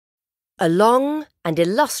A long and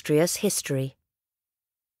illustrious history.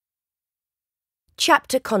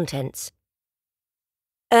 Chapter contents: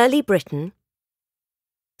 Early Britain,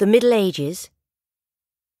 the Middle Ages,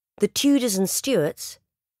 the Tudors and Stuarts,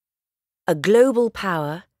 a global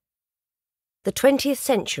power, the 20th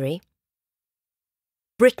century,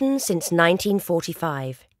 Britain since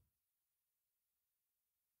 1945.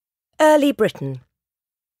 Early Britain.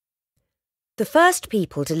 The first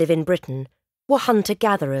people to live in Britain were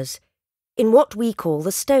hunter-gatherers, in what we call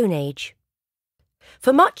the Stone Age.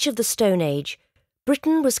 For much of the Stone Age,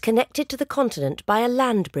 Britain was connected to the continent by a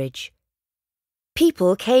land bridge.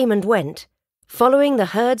 People came and went, following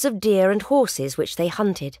the herds of deer and horses which they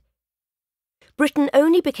hunted. Britain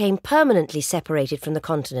only became permanently separated from the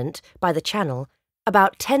continent by the Channel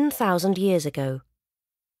about 10,000 years ago.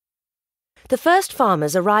 The first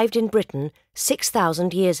farmers arrived in Britain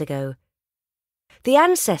 6,000 years ago. The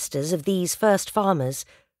ancestors of these first farmers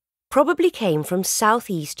probably came from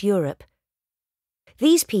southeast Europe.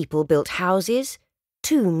 These people built houses,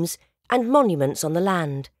 tombs, and monuments on the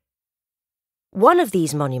land. One of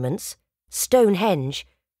these monuments, Stonehenge,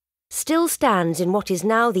 still stands in what is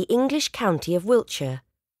now the English county of Wiltshire.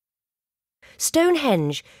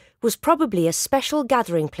 Stonehenge was probably a special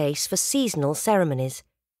gathering place for seasonal ceremonies.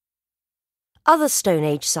 Other Stone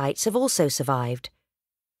Age sites have also survived.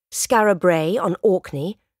 Skara Brae on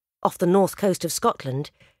Orkney, off the north coast of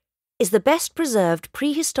Scotland, is the best preserved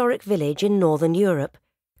prehistoric village in northern Europe,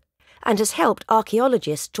 and has helped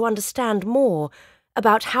archaeologists to understand more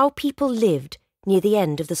about how people lived near the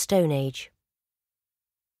end of the Stone Age.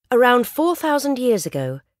 Around 4,000 years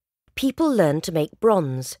ago, people learned to make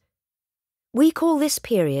bronze. We call this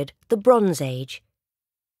period the Bronze Age.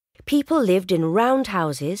 People lived in round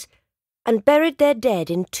houses and buried their dead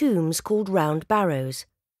in tombs called round barrows.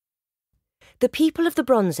 The people of the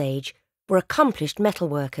Bronze Age were accomplished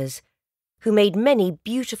metalworkers who made many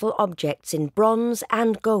beautiful objects in bronze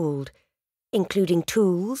and gold, including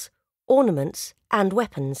tools, ornaments, and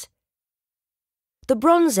weapons. The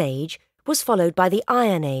Bronze Age was followed by the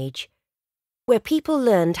Iron Age, where people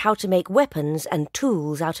learned how to make weapons and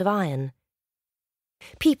tools out of iron.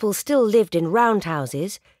 People still lived in round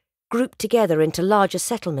houses, grouped together into larger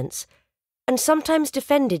settlements, and sometimes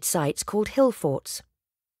defended sites called hill forts.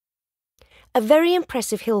 A very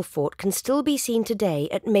impressive hill fort can still be seen today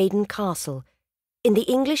at Maiden Castle, in the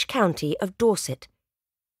English county of Dorset.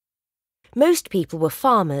 Most people were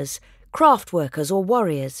farmers, craft workers, or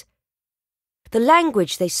warriors. The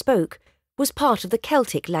language they spoke was part of the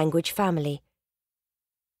Celtic language family.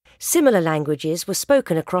 Similar languages were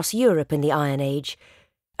spoken across Europe in the Iron Age,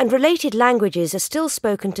 and related languages are still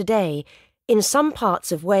spoken today in some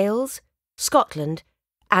parts of Wales, Scotland,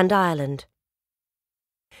 and Ireland.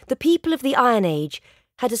 The people of the Iron Age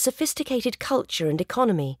had a sophisticated culture and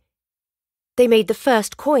economy. They made the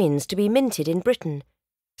first coins to be minted in Britain,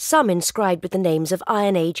 some inscribed with the names of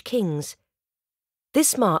Iron Age kings.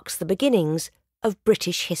 This marks the beginnings of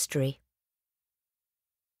British history.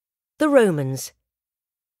 The Romans.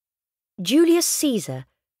 Julius Caesar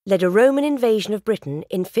led a Roman invasion of Britain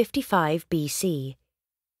in 55 BC.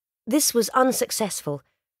 This was unsuccessful,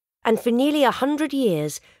 and for nearly 100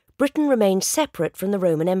 years Britain remained separate from the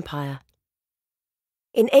Roman Empire.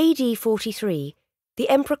 In AD 43, the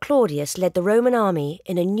Emperor Claudius led the Roman army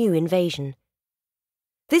in a new invasion.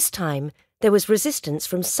 This time, there was resistance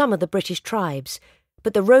from some of the British tribes,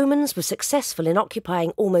 but the Romans were successful in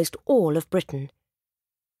occupying almost all of Britain.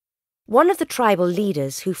 One of the tribal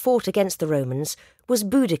leaders who fought against the Romans was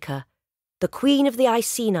Boudicca, the Queen of the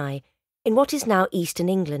Iceni, in what is now eastern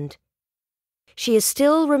England. She is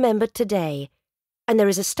still remembered today, and there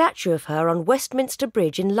is a statue of her on Westminster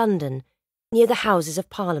Bridge in London, near the Houses of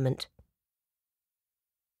Parliament.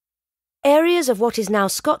 Areas of what is now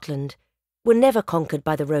Scotland were never conquered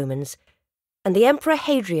by the Romans, and the Emperor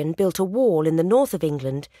Hadrian built a wall in the north of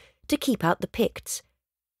England to keep out the Picts,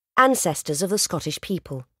 ancestors of the Scottish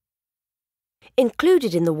people.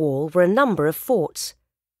 Included in the wall were a number of forts.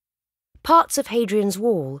 Parts of Hadrian's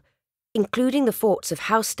wall, including the forts of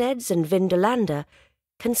Housesteads and Vindolanda,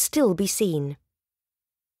 can still be seen.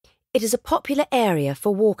 It is a popular area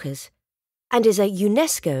for walkers, and is a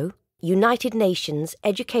UNESCO, United Nations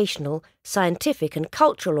Educational, Scientific and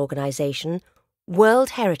Cultural Organization,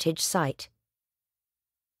 World Heritage Site.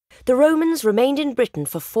 The Romans remained in Britain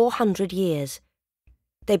for 400 years.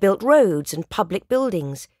 They built roads and public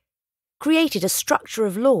buildings, created a structure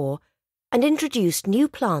of law, and introduced new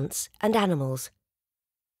plants and animals.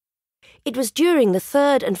 It was during the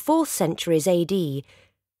 3rd and 4th centuries AD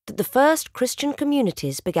that the first Christian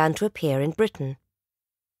communities began to appear in Britain.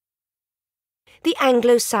 The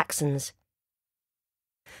Anglo-Saxons.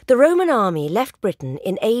 The Roman army left Britain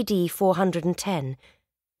in AD 410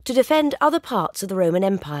 to defend other parts of the Roman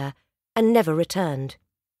Empire and never returned.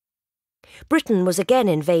 Britain was again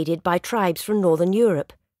invaded by tribes from northern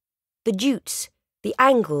Europe, the Jutes, the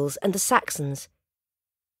Angles and the Saxons.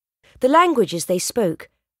 The languages they spoke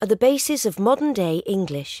are the basis of modern-day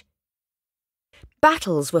English.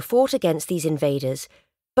 Battles were fought against these invaders,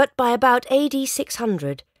 but by about AD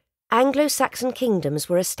 600, Anglo-Saxon kingdoms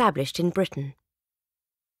were established in Britain.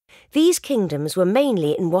 These kingdoms were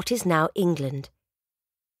mainly in what is now England.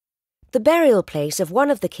 The burial place of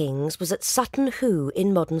one of the kings was at Sutton Hoo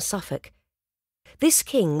in modern Suffolk. This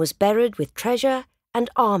king was buried with treasure and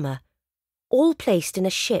armour, all placed in a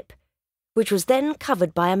ship, which was then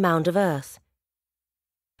covered by a mound of earth.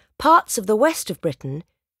 Parts of the west of Britain,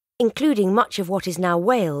 including much of what is now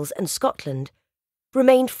Wales and Scotland,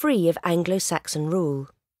 remained free of Anglo-Saxon rule.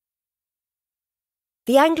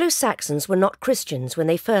 The Anglo-Saxons were not Christians when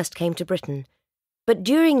they first came to Britain, but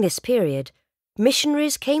during this period,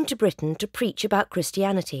 missionaries came to Britain to preach about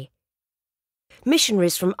Christianity.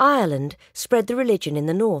 Missionaries from Ireland spread the religion in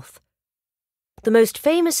the north. The most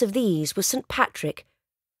famous of these was St. Patrick,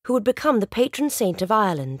 who would become the patron saint of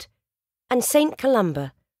Ireland, and St.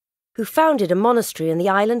 Columba, who founded a monastery on the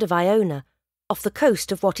island of Iona, off the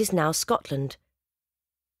coast of what is now Scotland.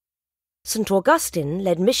 St. Augustine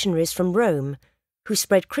led missionaries from Rome, who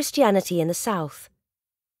spread Christianity in the south.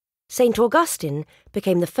 St. Augustine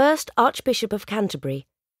became the first Archbishop of Canterbury.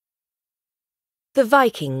 The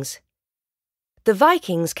Vikings. The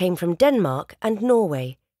Vikings came from Denmark and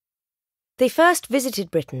Norway. They first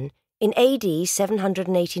visited Britain in AD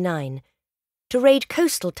 789 to raid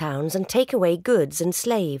coastal towns and take away goods and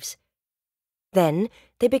slaves. Then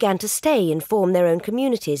they began to stay and form their own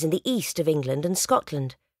communities in the east of England and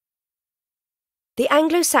Scotland. The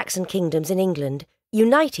Anglo-Saxon kingdoms in England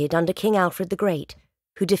united under King Alfred the Great,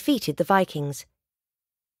 who defeated the Vikings.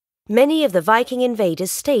 Many of the Viking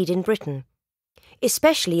invaders stayed in Britain,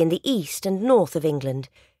 especially in the east and north of England,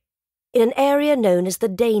 in an area known as the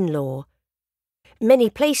Danelaw. Many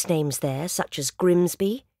place names there, such as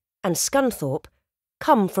Grimsby and Scunthorpe,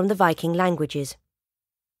 come from the Viking languages.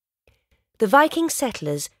 The Viking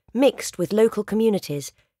settlers mixed with local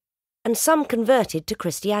communities, and some converted to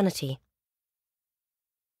Christianity.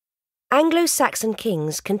 Anglo-Saxon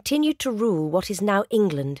kings continued to rule what is now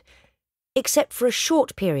England, except for a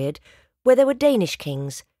short period where there were Danish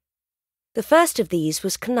kings. The first of these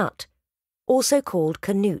was Canute, also called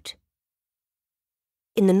Canute.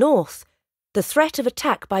 In the north, the threat of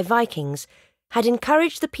attack by Vikings had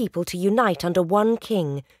encouraged the people to unite under one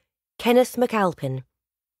king, Kenneth MacAlpin.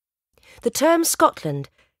 The term Scotland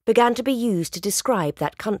began to be used to describe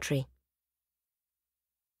that country.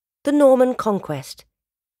 The Norman Conquest.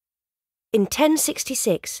 In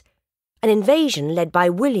 1066, an invasion led by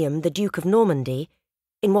William, the Duke of Normandy,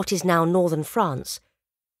 in what is now northern France,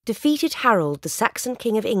 defeated Harold, the Saxon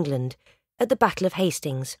King of England, at the Battle of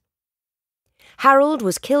Hastings. Harold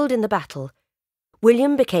was killed in the battle.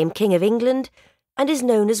 William became King of England and is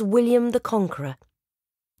known as William the Conqueror.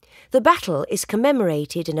 The battle is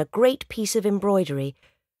commemorated in a great piece of embroidery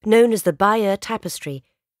known as the Bayeux Tapestry,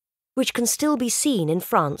 which can still be seen in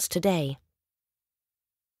France today.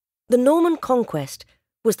 The Norman Conquest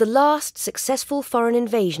was the last successful foreign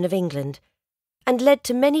invasion of England and led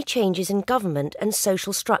to many changes in government and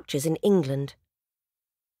social structures in England.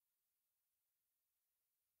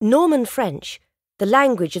 Norman French, the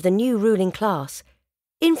language of the new ruling class,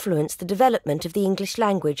 influenced the development of the English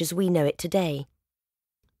language as we know it today.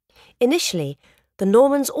 Initially, the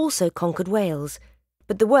Normans also conquered Wales,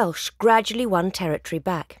 but the Welsh gradually won territory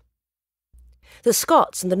back. The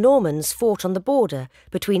Scots and the Normans fought on the border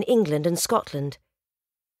between England and Scotland.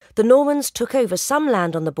 The Normans took over some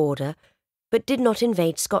land on the border, but did not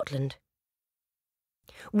invade Scotland.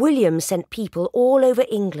 William sent people all over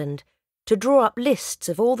England to draw up lists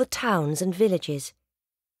of all the towns and villages.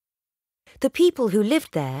 The people who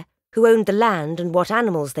lived there, who owned the land and what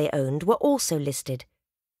animals they owned, were also listed.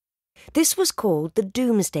 This was called the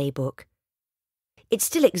Domesday Book. It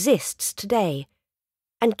still exists today,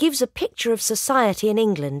 and gives a picture of society in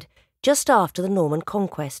England just after the Norman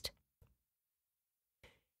Conquest.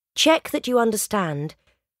 Check that you understand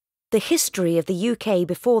the history of the UK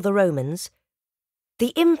before the Romans,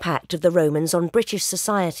 the impact of the Romans on British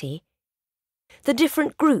society, the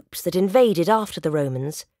different groups that invaded after the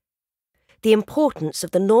Romans, the importance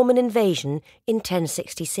of the Norman invasion in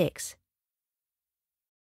 1066.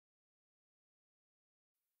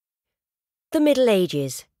 The Middle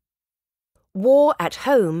Ages. War at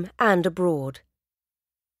home and abroad.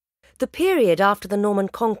 The period after the Norman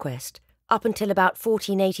Conquest, up until about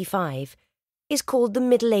 1485, is called the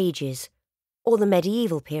Middle Ages, or the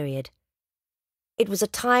medieval period. It was a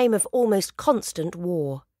time of almost constant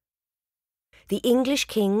war. The English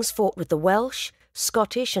kings fought with the Welsh,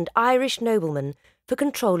 Scottish and Irish noblemen for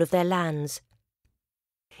control of their lands.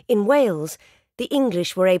 In Wales, the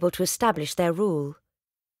English were able to establish their rule.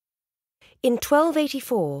 In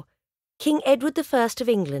 1284, King Edward I of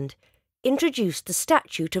England introduced the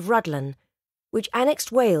Statute of Rhuddlan, which annexed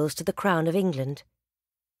Wales to the Crown of England.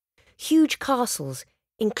 Huge castles,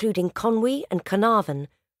 including Conwy and Carnarvon,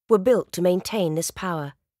 were built to maintain this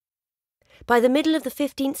power. By the middle of the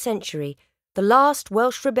 15th century, the last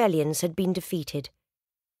Welsh rebellions had been defeated.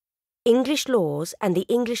 English laws and the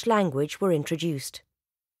English language were introduced.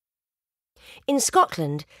 In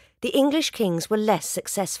Scotland, the English kings were less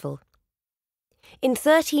successful. In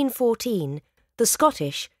 1314, the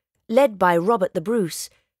Scottish, led by Robert the Bruce,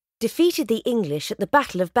 defeated the English at the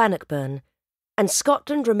Battle of Bannockburn, and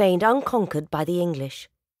Scotland remained unconquered by the English.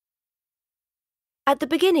 At the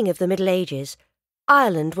beginning of the Middle Ages,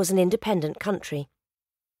 Ireland was an independent country.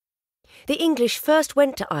 The English first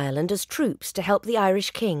went to Ireland as troops to help the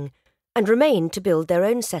Irish king and remained to build their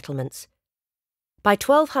own settlements. By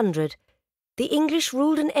 1200, the English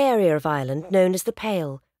ruled an area of Ireland known as the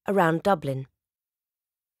Pale, around Dublin.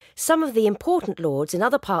 Some of the important lords in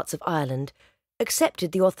other parts of Ireland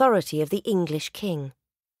accepted the authority of the English king.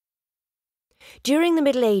 During the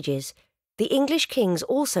Middle Ages, the English kings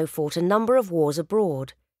also fought a number of wars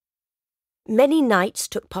abroad. Many knights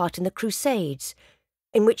took part in the Crusades,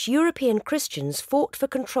 in which European Christians fought for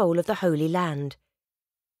control of the Holy Land.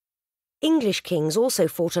 English kings also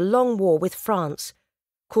fought a long war with France,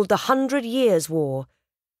 called the 100 Years' War,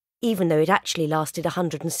 even though it actually lasted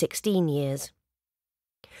 116 years.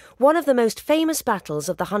 One of the most famous battles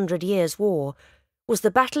of the 100 Years' War was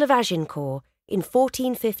the Battle of Agincourt in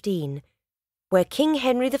 1415, where King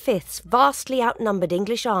Henry V's vastly outnumbered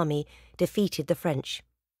English army defeated the French.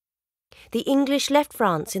 The English left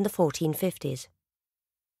France in the 1450s.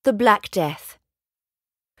 The Black Death.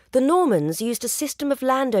 The Normans used a system of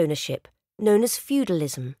land ownership known as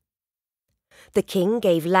feudalism. The king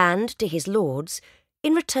gave land to his lords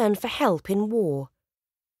in return for help in war.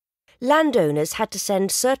 Landowners had to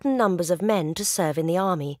send certain numbers of men to serve in the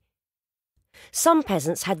army. Some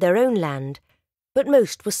peasants had their own land, but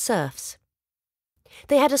most were serfs.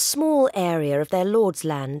 They had a small area of their lord's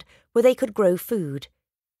land where they could grow food.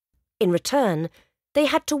 In return, they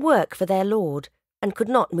had to work for their lord and could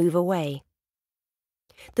not move away.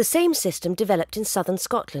 The same system developed in southern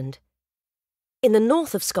Scotland. In the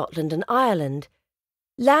north of Scotland and Ireland,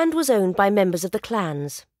 land was owned by members of the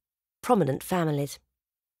clans, prominent families.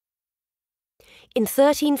 In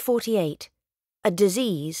 1348, a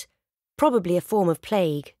disease, probably a form of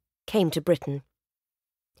plague, came to Britain.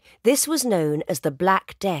 This was known as the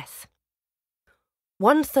Black Death.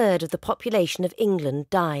 1/3 of the population of England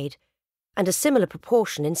died, and a similar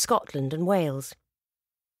proportion in Scotland and Wales.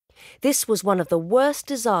 This was one of the worst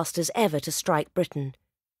disasters ever to strike Britain.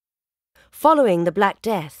 Following the Black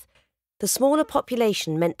Death, the smaller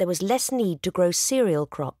population meant there was less need to grow cereal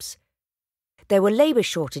crops. There were labour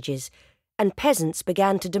shortages, and peasants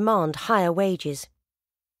began to demand higher wages.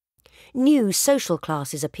 New social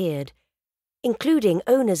classes appeared, including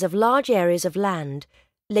owners of large areas of land,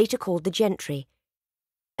 later called the gentry,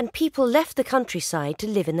 and people left the countryside to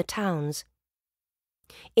live in the towns.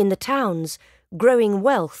 In the towns, growing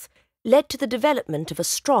wealth led to the development of a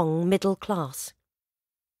strong middle class.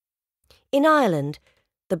 In Ireland,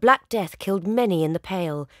 the Black Death killed many in the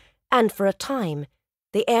Pale, and for a time,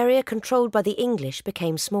 the area controlled by the English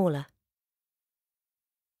became smaller.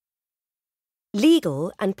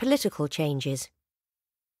 Legal and political changes.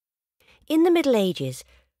 In the Middle Ages,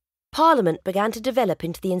 Parliament began to develop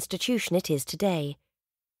into the institution it is today.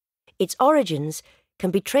 Its origins can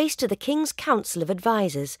be traced to the King's Council of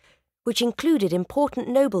Advisers, which included important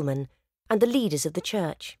noblemen and the leaders of the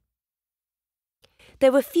Church.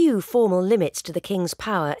 There were few formal limits to the king's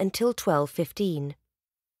power until 1215.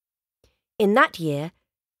 In that year,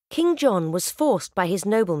 King John was forced by his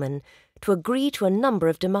noblemen to agree to a number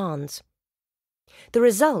of demands. The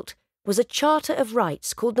result was a Charter of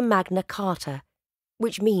Rights called the Magna Carta,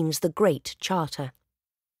 which means the Great Charter.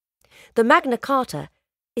 The Magna Carta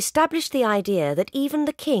established the idea that even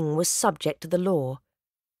the king was subject to the law.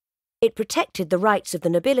 It protected the rights of the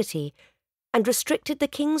nobility and restricted the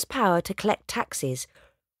king's power to collect taxes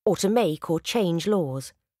or to make or change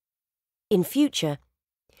laws. In future,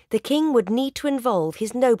 the king would need to involve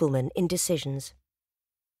his noblemen in decisions.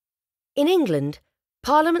 In England,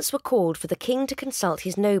 parliaments were called for the king to consult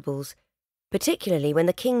his nobles, particularly when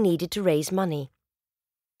the king needed to raise money.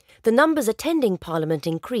 The numbers attending Parliament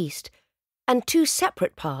increased, and two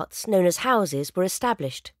separate parts, known as houses, were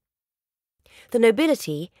established. The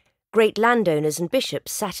nobility, great landowners and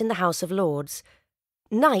bishops, sat in the House of Lords.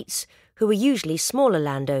 Knights, who were usually smaller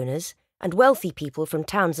landowners, and wealthy people from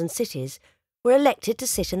towns and cities, were elected to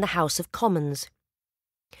sit in the House of Commons.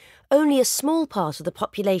 Only a small part of the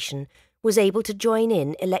population was able to join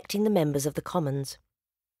in electing the members of the Commons.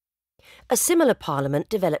 A similar parliament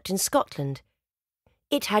developed in Scotland.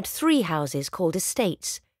 It had three houses called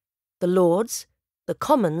estates: the Lords, the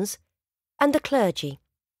Commons, and the clergy.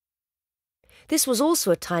 This was also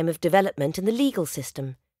a time of development in the legal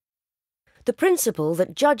system. The principle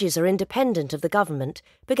that judges are independent of the government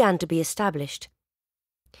began to be established.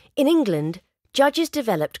 In England, judges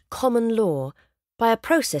developed common law by a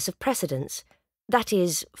process of precedence, that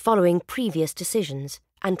is, following previous decisions,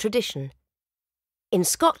 and tradition. In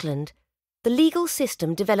Scotland, the legal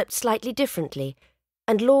system developed slightly differently,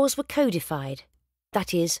 and laws were codified,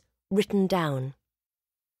 that is, written down.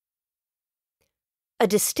 A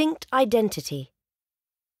distinct identity.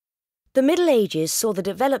 The Middle Ages saw the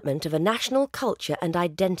development of a national culture and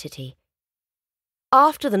identity.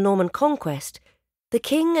 After the Norman conquest, the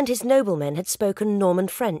king and his noblemen had spoken Norman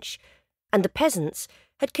French, and the peasants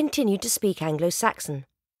had continued to speak Anglo-Saxon.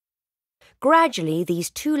 Gradually, these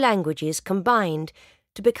two languages combined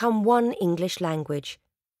to become one English language.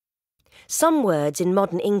 Some words in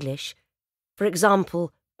modern English, for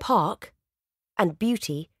example, park and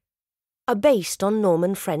beauty, are based on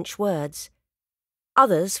Norman French words.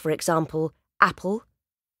 Others, for example, apple,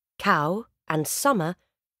 cow, and summer,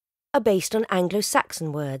 are based on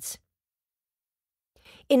Anglo-Saxon words.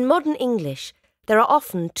 In modern English, there are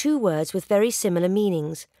often two words with very similar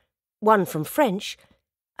meanings, one from French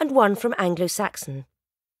and one from Anglo-Saxon.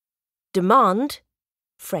 Demand,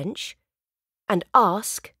 French, and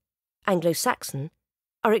ask, Anglo-Saxon,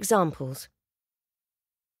 are examples.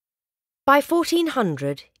 By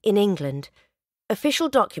 1400, in England, official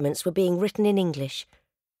documents were being written in English,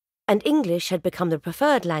 and English had become the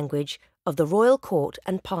preferred language of the royal court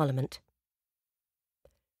and parliament.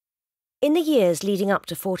 In the years leading up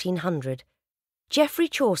to 1400, Geoffrey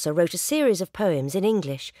Chaucer wrote a series of poems in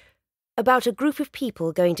English about a group of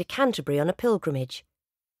people going to Canterbury on a pilgrimage.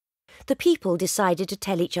 The people decided to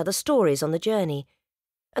tell each other stories on the journey,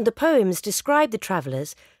 and the poems described the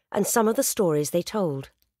travellers and some of the stories they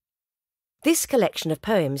told. This collection of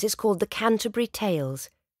poems is called the Canterbury Tales.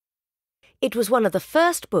 It was one of the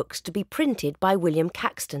first books to be printed by William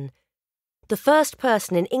Caxton, the first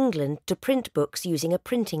person in England to print books using a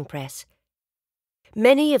printing press.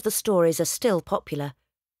 Many of the stories are still popular.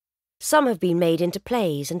 Some have been made into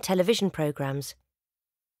plays and television programmes.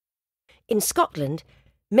 In Scotland,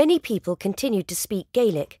 many people continued to speak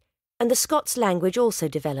Gaelic, and the Scots language also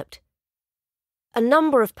developed. A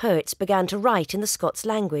number of poets began to write in the Scots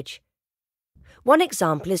language. One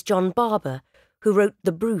example is John Barber, who wrote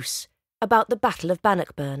The Bruce, about the Battle of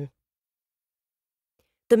Bannockburn.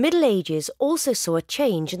 The Middle Ages also saw a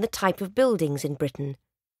change in the type of buildings in Britain.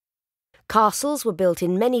 Castles were built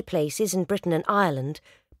in many places in Britain and Ireland,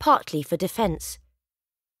 partly for defence.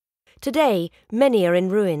 Today, many are in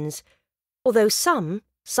ruins, although some,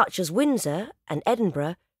 such as Windsor and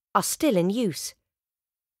Edinburgh, are still in use.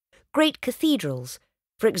 Great cathedrals,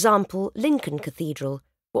 for example Lincoln Cathedral,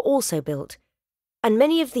 were also built, and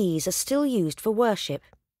many of these are still used for worship.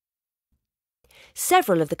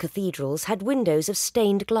 Several of the cathedrals had windows of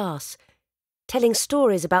stained glass, telling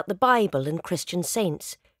stories about the Bible and Christian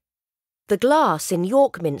saints. The glass in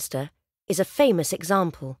York Minster is a famous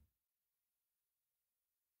example.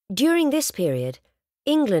 During this period,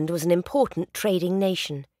 England was an important trading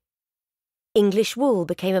nation. English wool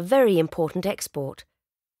became a very important export.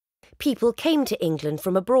 People came to England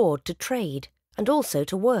from abroad to trade and also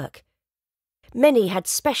to work. Many had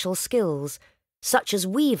special skills, such as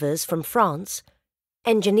weavers from France,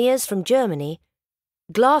 engineers from Germany,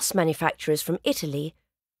 glass manufacturers from Italy,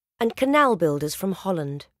 and canal builders from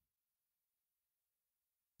Holland.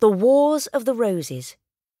 The Wars of the Roses.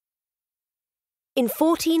 In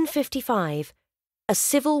 1455, a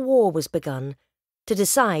civil war was begun to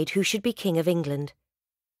decide who should be King of England.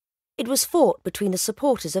 It was fought between the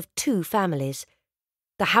supporters of two families,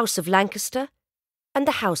 the House of Lancaster and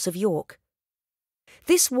the House of York.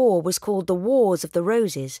 This war was called the Wars of the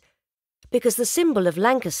Roses because the symbol of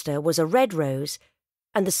Lancaster was a red rose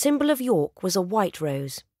and the symbol of York was a white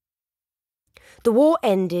rose. The war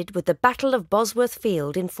ended with the Battle of Bosworth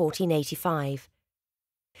Field in 1485.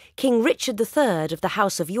 King Richard III of the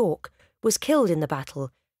House of York was killed in the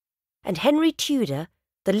battle, and Henry Tudor,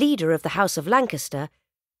 the leader of the House of Lancaster,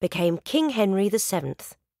 became King Henry VII.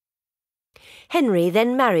 Henry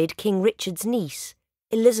then married King Richard's niece,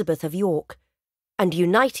 Elizabeth of York, and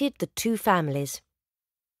united the two families.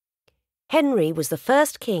 Henry was the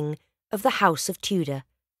first king of the House of Tudor.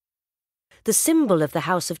 The symbol of the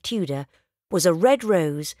House of Tudor was a red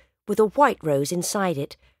rose with a white rose inside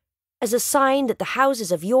it, as a sign that the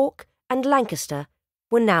houses of York and Lancaster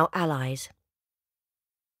were now allies.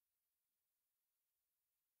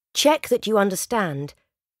 Check that you understand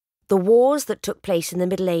the wars that took place in the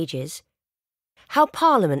Middle Ages, how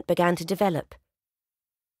Parliament began to develop,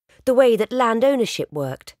 the way that land ownership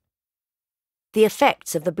worked, the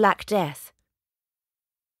effects of the Black Death,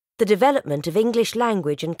 the development of English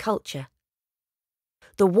language and culture,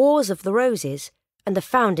 the Wars of the Roses, and the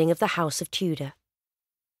founding of the House of Tudor.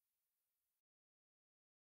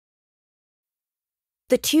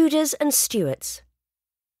 The Tudors and Stuarts.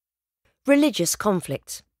 Religious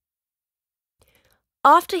conflicts.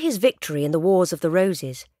 After his victory in the Wars of the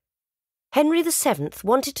Roses, Henry VII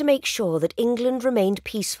wanted to make sure that England remained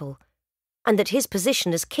peaceful and that his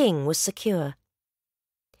position as king was secure.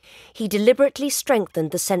 He deliberately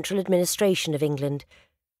strengthened the central administration of England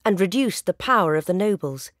and reduced the power of the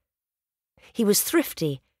nobles. He was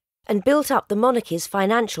thrifty and built up the monarchy's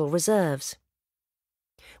financial reserves.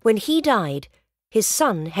 When he died, his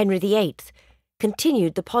son, Henry VIII,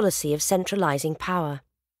 continued the policy of centralising power.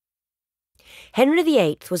 Henry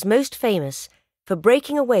VIII was most famous for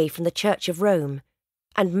breaking away from the Church of Rome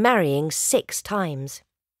and marrying 6 times.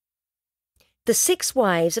 The 6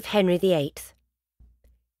 wives of Henry VIII.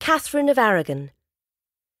 Catherine of Aragon.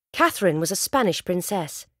 Catherine was a Spanish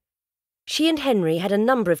princess. She and Henry had a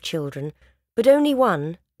number of children, but only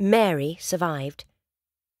one, Mary, survived.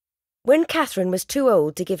 When Catherine was too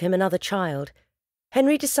old to give him another child,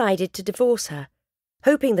 Henry decided to divorce her,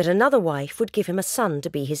 hoping that another wife would give him a son to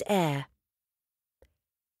be his heir.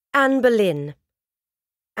 Anne Boleyn.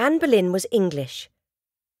 Anne Boleyn was English.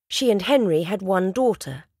 She and Henry had one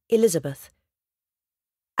daughter, Elizabeth.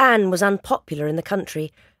 Anne was unpopular in the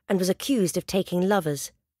country and was accused of taking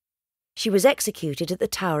lovers. She was executed at the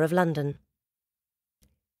Tower of London.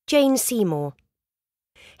 Jane Seymour.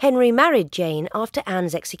 Henry married Jane after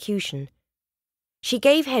Anne's execution. She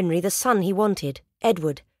gave Henry the son he wanted,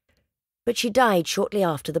 Edward, but she died shortly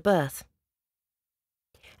after the birth.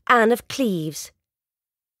 Anne of Cleves.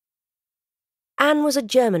 Anne was a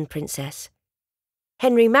German princess.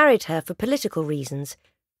 Henry married her for political reasons,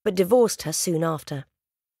 but divorced her soon after.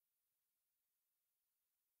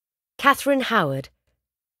 Catherine Howard.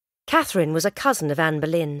 Catherine was a cousin of Anne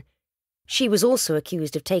Boleyn. She was also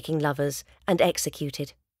accused of taking lovers and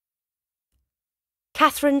executed.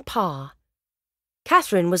 Catherine Parr.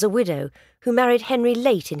 Catherine was a widow who married Henry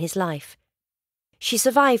late in his life. She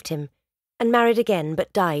survived him and married again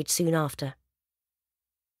but died soon after.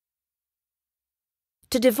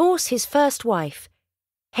 To divorce his first wife,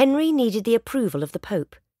 Henry needed the approval of the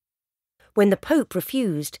Pope. When the Pope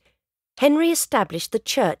refused, Henry established the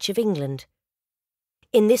Church of England.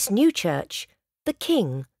 In this new church, the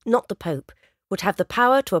king, not the Pope, would have the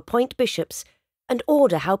power to appoint bishops and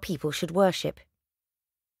order how people should worship.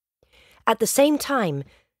 At the same time,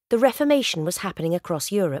 the Reformation was happening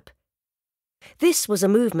across Europe. This was a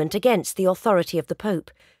movement against the authority of the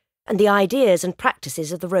Pope and the ideas and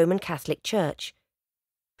practices of the Roman Catholic Church.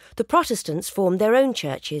 The Protestants formed their own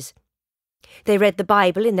churches. They read the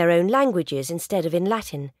Bible in their own languages instead of in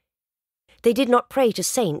Latin. They did not pray to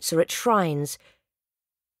saints or at shrines,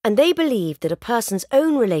 and they believed that a person's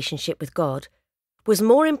own relationship with God was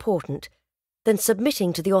more important than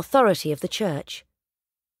submitting to the authority of the Church.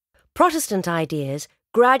 Protestant ideas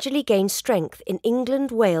gradually gained strength in England,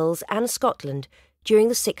 Wales and Scotland during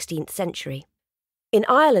the 16th century. In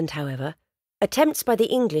Ireland, however, attempts by the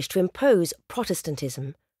English to impose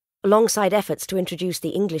Protestantism, alongside efforts to introduce the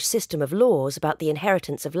English system of laws about the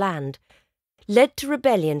inheritance of land, led to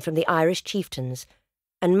rebellion from the Irish chieftains,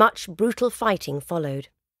 and much brutal fighting followed.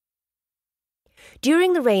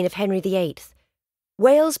 During the reign of Henry VIII,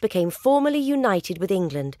 Wales became formally united with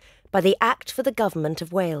England by the Act for the Government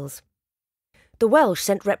of Wales. The Welsh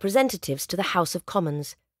sent representatives to the House of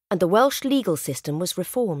Commons, and the Welsh legal system was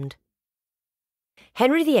reformed.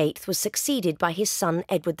 Henry VIII was succeeded by his son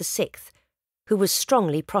Edward VI, who was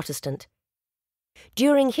strongly Protestant.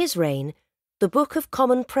 During his reign, the Book of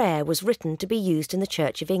Common Prayer was written to be used in the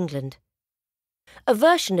Church of England. A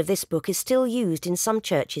version of this book is still used in some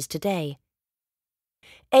churches today.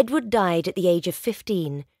 Edward died at the age of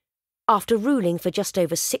 15, after ruling for just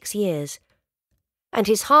over 6 years, and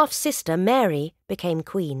his half-sister Mary became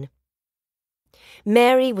queen.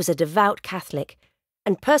 Mary was a devout Catholic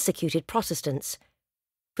and persecuted Protestants.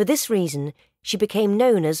 For this reason, she became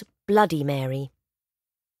known as Bloody Mary.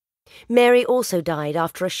 Mary also died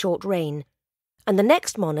after a short reign, and the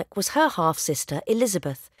next monarch was her half-sister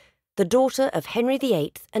Elizabeth, the daughter of Henry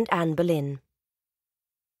VIII and Anne Boleyn.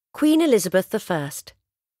 Queen Elizabeth I.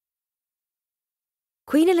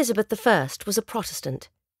 Queen Elizabeth I was a Protestant.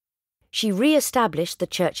 She re-established the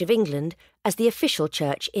Church of England as the official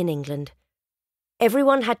church in England.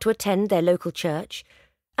 Everyone had to attend their local church,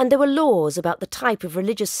 and there were laws about the type of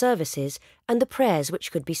religious services and the prayers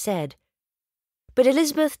which could be said. But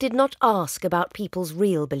Elizabeth did not ask about people's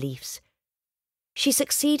real beliefs. She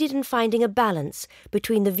succeeded in finding a balance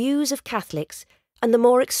between the views of Catholics and the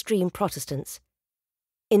more extreme Protestants.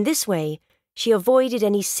 In this way, she avoided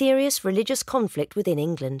any serious religious conflict within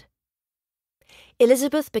England.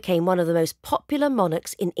 Elizabeth became one of the most popular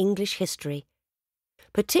monarchs in English history,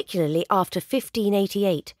 particularly after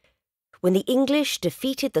 1588, when the English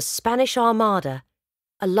defeated the Spanish Armada,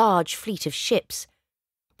 a large fleet of ships,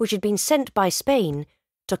 which had been sent by Spain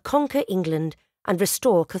to conquer England and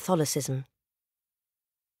restore Catholicism.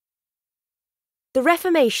 The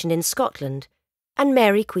Reformation in Scotland and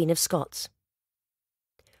Mary Queen of Scots.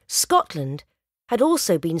 Scotland had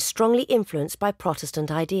also been strongly influenced by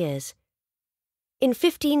Protestant ideas. In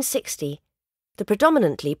 1560, the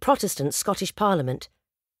predominantly Protestant Scottish Parliament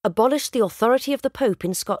abolished the authority of the Pope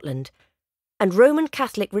in Scotland, and Roman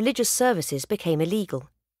Catholic religious services became illegal.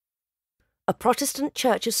 A Protestant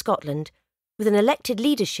Church of Scotland with an elected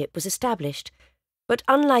leadership was established, but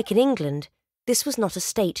unlike in England, this was not a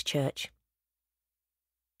state church.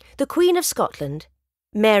 The Queen of Scotland,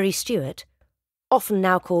 Mary Stuart, often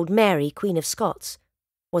now called Mary, Queen of Scots,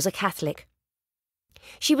 was a Catholic.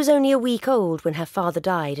 She was only a week old when her father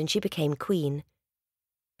died and she became queen.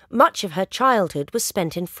 Much of her childhood was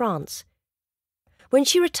spent in France. When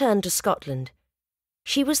she returned to Scotland,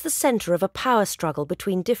 she was the centre of a power struggle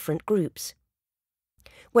between different groups.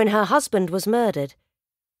 When her husband was murdered,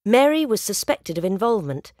 Mary was suspected of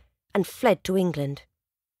involvement and fled to England.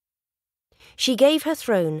 She gave her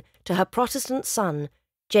throne to her Protestant son,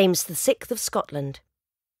 James VI of Scotland.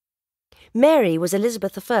 Mary was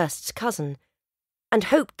Elizabeth I's cousin, and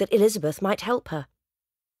hoped that Elizabeth might help her.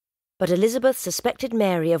 But Elizabeth suspected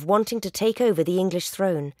Mary of wanting to take over the English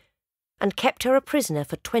throne, and kept her a prisoner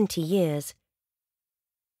for 20 years.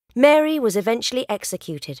 Mary was eventually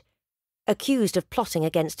executed, accused of plotting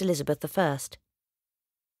against Elizabeth I.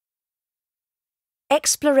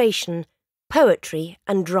 Exploration, poetry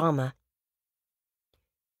and drama.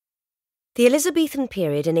 The Elizabethan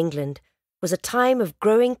period in England was a time of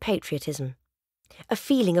growing patriotism, a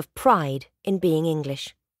feeling of pride in being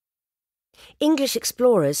English. English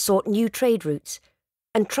explorers sought new trade routes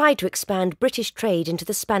and tried to expand British trade into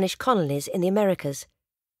the Spanish colonies in the Americas.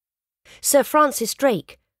 Sir Francis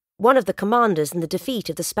Drake, one of the commanders in the defeat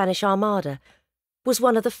of the Spanish Armada, was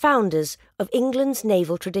one of the founders of England's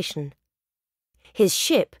naval tradition. His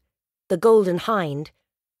ship, the Golden Hind,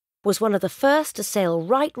 was one of the first to sail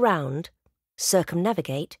right round,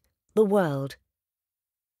 circumnavigate, the world.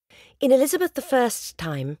 In Elizabeth I's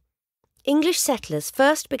time, English settlers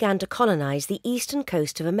first began to colonise the eastern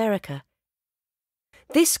coast of America.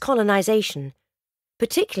 This colonisation,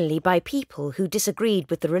 particularly by people who disagreed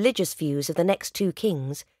with the religious views of the next two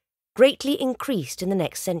kings, greatly increased in the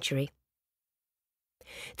next century.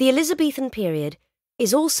 The Elizabethan period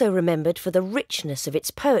is also remembered for the richness of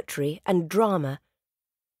its poetry and drama,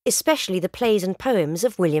 especially the plays and poems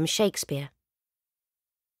of William Shakespeare.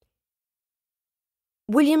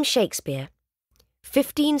 William Shakespeare,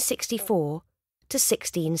 1564 to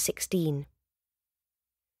 1616.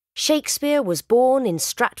 Shakespeare was born in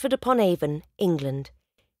Stratford-upon-Avon, England.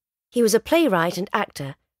 He was a playwright and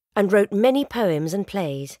actor and wrote many poems and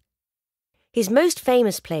plays. His most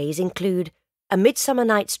famous plays include A Midsummer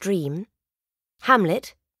Night's Dream,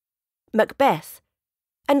 Hamlet, Macbeth,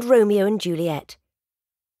 and Romeo and Juliet.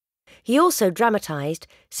 He also dramatised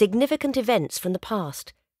significant events from the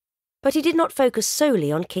past, but he did not focus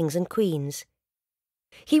solely on kings and queens.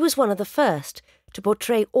 He was one of the first to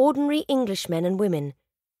portray ordinary Englishmen and women.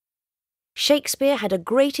 Shakespeare had a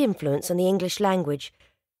great influence on the English language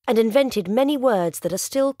and invented many words that are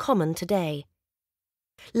still common today.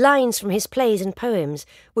 Lines from his plays and poems,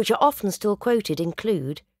 which are often still quoted,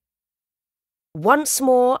 include Once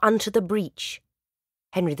more unto the breach,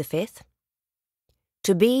 Henry V.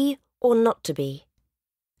 To be or not to be,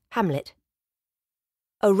 Hamlet.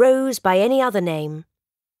 A rose by any other name,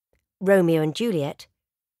 Romeo and Juliet.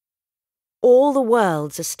 All the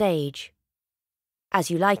world's a stage, As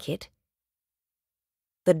You Like It.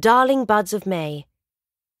 The darling buds of May,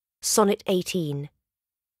 Sonnet 18.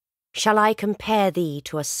 Shall I compare thee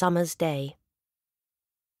to a summer's day?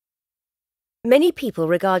 Many people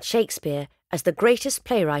regard Shakespeare as the greatest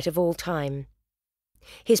playwright of all time.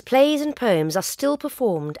 His plays and poems are still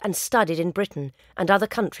performed and studied in Britain and other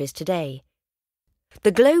countries today.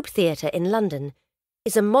 The Globe Theatre in London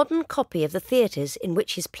is a modern copy of the theatres in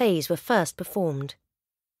which his plays were first performed.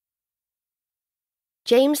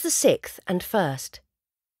 James VI and First.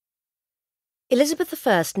 Elizabeth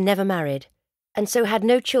I never married, and so had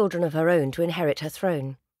no children of her own to inherit her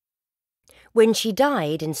throne. When she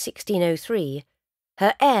died in 1603,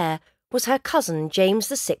 her heir was her cousin James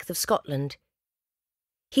VI of Scotland.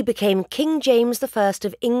 He became King James I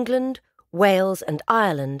of England, Wales and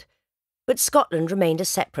Ireland, but Scotland remained a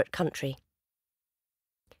separate country.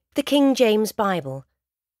 The King James Bible.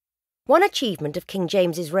 One achievement of King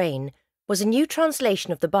James's reign was a new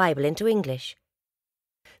translation of the Bible into English.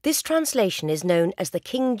 This translation is known as the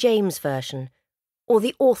King James Version, or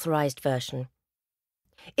the Authorised Version.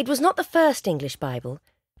 It was not the first English Bible,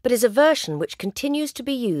 but is a version which continues to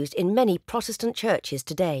be used in many Protestant churches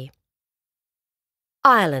today.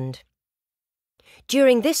 Ireland.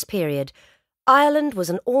 During this period, Ireland was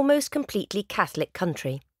an almost completely Catholic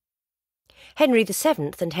country. Henry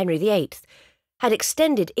VII and Henry VIII had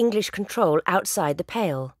extended English control outside the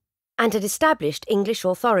Pale, and had established English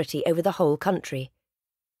authority over the whole country.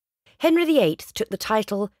 Henry VIII took the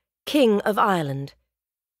title King of Ireland.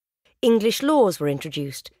 English laws were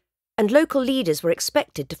introduced, and local leaders were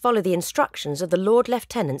expected to follow the instructions of the Lord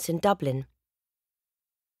Lieutenants in Dublin.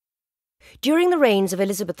 During the reigns of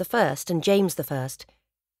Elizabeth I and James I,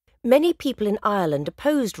 many people in Ireland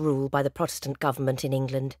opposed rule by the Protestant government in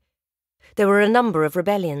England. There were a number of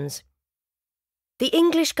rebellions. The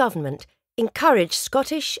English government encouraged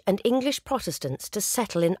Scottish and English Protestants to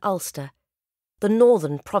settle in Ulster, the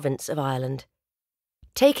northern province of Ireland,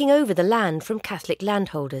 taking over the land from Catholic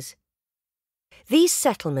landholders. These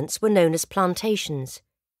settlements were known as plantations.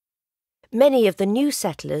 Many of the new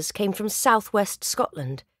settlers came from southwest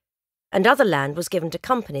Scotland, and other land was given to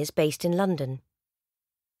companies based in London.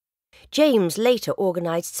 James later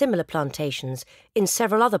organised similar plantations in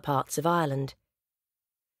several other parts of Ireland.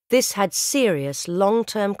 This had serious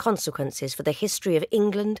long-term consequences for the history of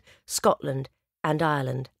England, Scotland and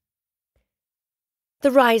Ireland.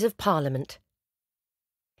 The rise of Parliament.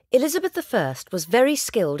 Elizabeth I was very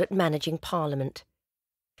skilled at managing Parliament.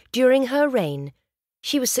 During her reign,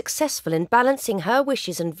 she was successful in balancing her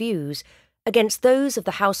wishes and views against those of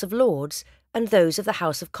the House of Lords and those of the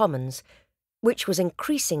House of Commons, which was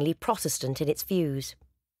increasingly Protestant in its views.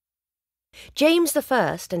 James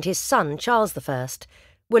I and his son Charles I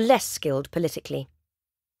were less skilled politically.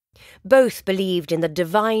 Both believed in the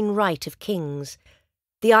divine right of kings,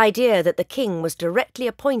 the idea that the king was directly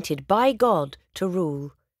appointed by God to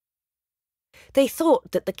rule. They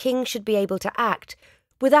thought that the king should be able to act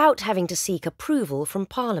without having to seek approval from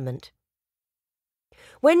Parliament.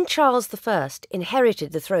 When Charles I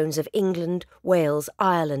inherited the thrones of England, Wales,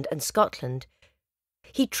 Ireland and Scotland,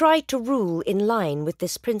 he tried to rule in line with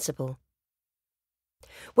this principle.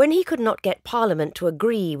 When he could not get Parliament to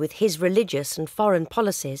agree with his religious and foreign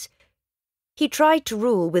policies, he tried to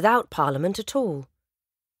rule without Parliament at all.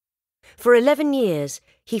 For 11 years,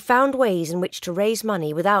 he found ways in which to raise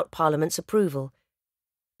money without Parliament's approval,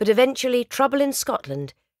 but eventually trouble in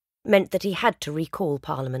Scotland meant that he had to recall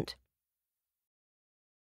Parliament.